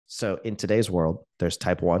So in today's world, there's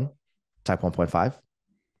type 1, type 1.5,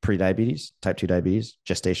 prediabetes, type 2 diabetes,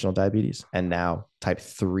 gestational diabetes, and now type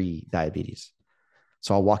 3 diabetes.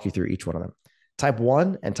 So I'll walk you through each one of them. Type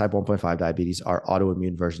 1 and type 1.5 diabetes are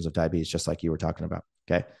autoimmune versions of diabetes, just like you were talking about.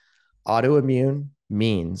 Okay. Autoimmune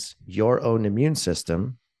means your own immune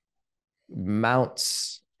system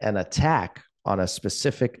mounts an attack on a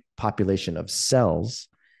specific population of cells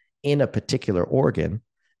in a particular organ,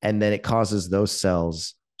 and then it causes those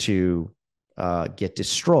cells to get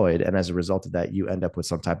destroyed. And as a result of that, you end up with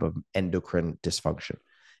some type of endocrine dysfunction.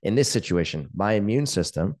 In this situation, my immune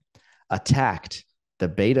system attacked the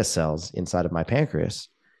beta cells inside of my pancreas.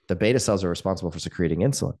 The beta cells are responsible for secreting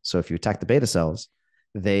insulin. So if you attack the beta cells,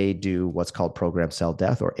 they do what's called programmed cell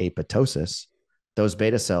death or apoptosis. Those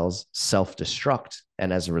beta cells self-destruct.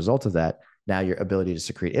 And as a result of that, now your ability to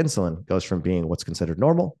secrete insulin goes from being what's considered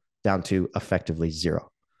normal down to effectively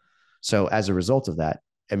zero. So as a result of that,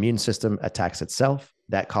 immune system attacks itself.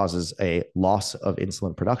 That causes a loss of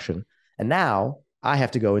insulin production. And now I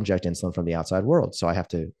have to go inject insulin from the outside world. So I have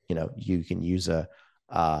to, you can use a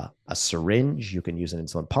syringe, you can use an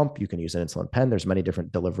insulin pump, you can use an insulin pen. There's many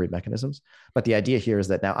different delivery mechanisms. But the idea here is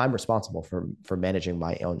that now I'm responsible for managing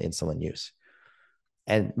my own insulin use.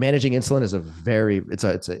 And managing insulin is it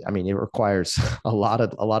requires a lot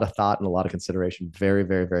of thought and a lot of consideration. Very,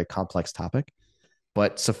 very, very complex topic.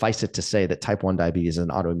 But suffice it to say that type 1 diabetes is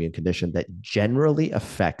an autoimmune condition that generally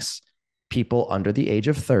affects people under the age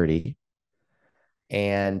of 30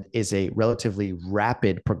 and is a relatively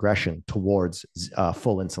rapid progression towards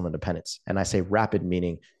full insulin dependence. And I say rapid,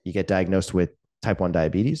 meaning you get diagnosed with type 1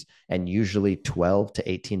 diabetes, and usually 12 to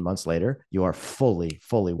 18 months later, you are fully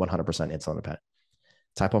 100% insulin dependent.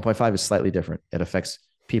 Type 1.5 is slightly different. It affects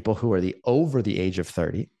people who are over the age of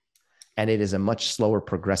 30, and it is a much slower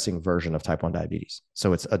progressing version of type 1 diabetes.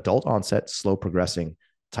 So it's adult onset, slow progressing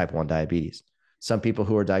type 1 diabetes. Some people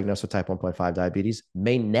who are diagnosed with type 1.5 diabetes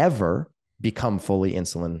may never become fully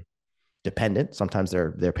insulin dependent. Sometimes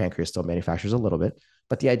their pancreas still manufactures a little bit,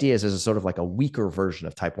 but the idea is sort of like a weaker version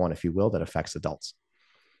of type 1, if you will, that affects adults.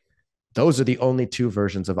 Those are the only two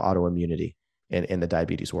versions of autoimmunity in the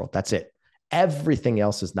diabetes world. That's it. Everything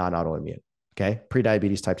else is non-autoimmune. Okay.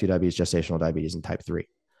 Prediabetes, type 2 diabetes, gestational diabetes, and type 3.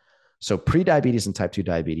 So prediabetes and type 2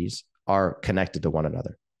 diabetes are connected to one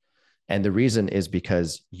another. And the reason is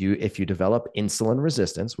because if you develop insulin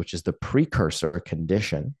resistance, which is the precursor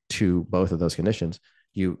condition to both of those conditions,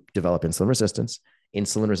 you develop insulin resistance.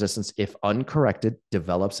 Insulin resistance, if uncorrected,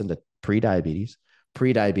 develops into prediabetes.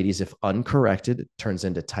 Prediabetes, if uncorrected, turns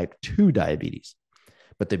into type 2 diabetes.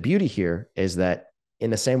 But the beauty here is that in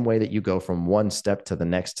the same way that you go from one step to the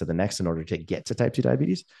next in order to get to type 2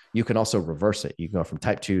 diabetes, you can also reverse it. You can go from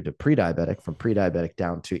type 2 to pre-diabetic, from pre-diabetic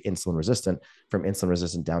down to insulin resistant, from insulin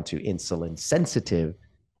resistant down to insulin sensitive.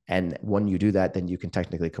 And when you do that, then you can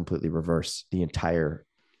technically completely reverse the entire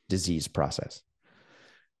disease process.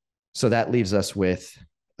 So that leaves us with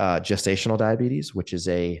gestational diabetes, which is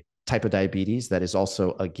a type of diabetes that is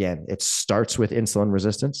also, again, it starts with insulin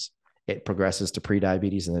resistance. It progresses to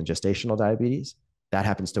pre-diabetes and then gestational diabetes. That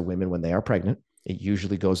happens to women when they are pregnant. It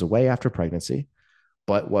usually goes away after pregnancy.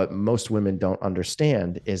 But what most women don't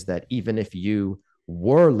understand is that even if you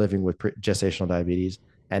were living with gestational diabetes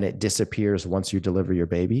and it disappears once you deliver your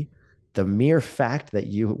baby, the mere fact that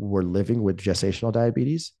you were living with gestational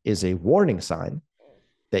diabetes is a warning sign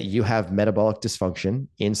that you have metabolic dysfunction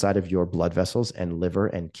inside of your blood vessels and liver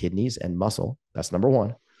and kidneys and muscle. That's number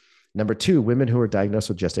one. Number two, women who are diagnosed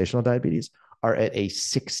with gestational diabetes are at a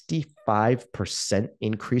 65%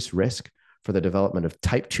 increased risk for the development of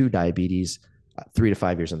type 2 diabetes 3 to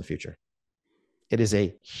 5 years in the future. It is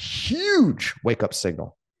a huge wake-up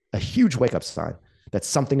signal, a huge wake-up sign that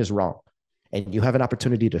something is wrong. And you have an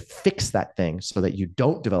opportunity to fix that thing so that you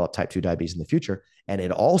don't develop type 2 diabetes in the future. And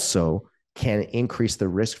it also can increase the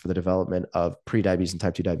risk for the development of prediabetes and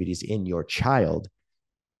type 2 diabetes in your child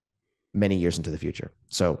many years into the future.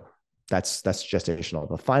 So that's gestational.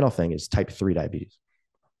 The final thing is type 3 diabetes.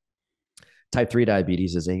 Type 3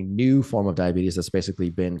 diabetes is a new form of diabetes that's basically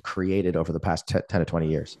been created over the past 10 to 20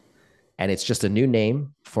 years. And it's just a new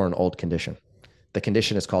name for an old condition. The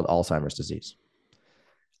condition is called Alzheimer's disease.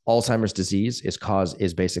 Alzheimer's disease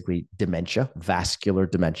is basically dementia, vascular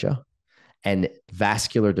dementia. And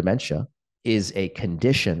vascular dementia is a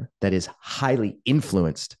condition that is highly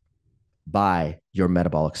influenced by your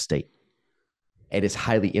metabolic state. It is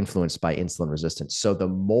highly influenced by insulin resistance. So the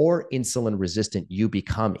more insulin resistant you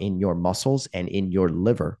become in your muscles and in your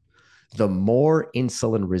liver, the more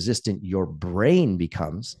insulin resistant your brain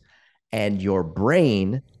becomes. And your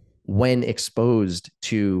brain, when exposed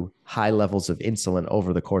to high levels of insulin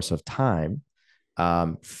over the course of time,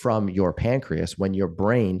 from your pancreas when your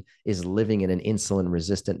brain is living in an insulin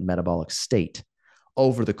resistant metabolic state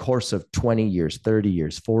over the course of 20 years, 30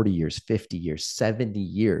 years, 40 years, 50 years, 70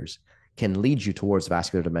 years can lead you towards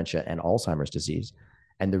vascular dementia and Alzheimer's disease.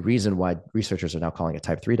 And the reason why researchers are now calling it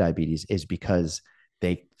type 3 diabetes is because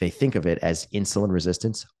they think of it as insulin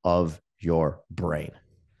resistance of your brain.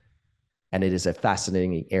 And it is a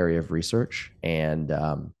fascinating area of research. And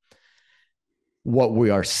what we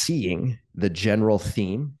are seeing, the general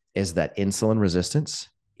theme is that insulin resistance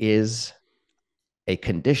is a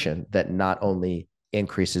condition that not only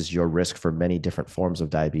increases your risk for many different forms of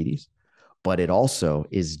diabetes, but it also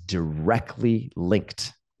is directly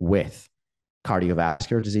linked with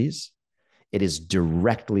cardiovascular disease. It is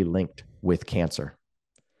directly linked with cancer.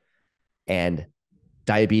 And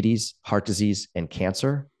diabetes, heart disease, and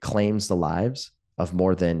cancer claims the lives of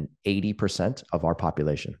more than 80% of our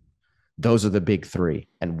population. Those are the big three,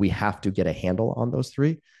 and we have to get a handle on those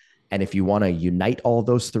three. And if you want to unite all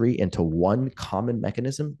those three into one common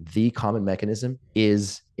mechanism, the common mechanism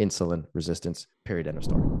is insulin resistance, period, end of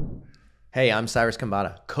story. Hey, I'm Cyrus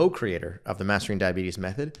Khambatta, co-creator of the Mastering Diabetes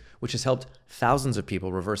Method, which has helped thousands of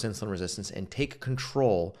people reverse insulin resistance and take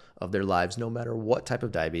control of their lives, no matter what type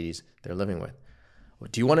of diabetes they're living with.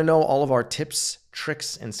 Do you want to know all of our tips,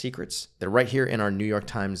 tricks, and secrets? They're right here in our New York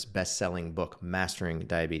Times best-selling book, Mastering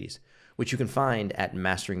Diabetes, which you can find at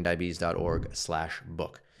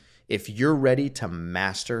masteringdiabetes.org/book. If you're ready to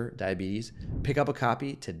master diabetes, pick up a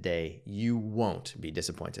copy today. You won't be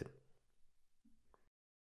disappointed.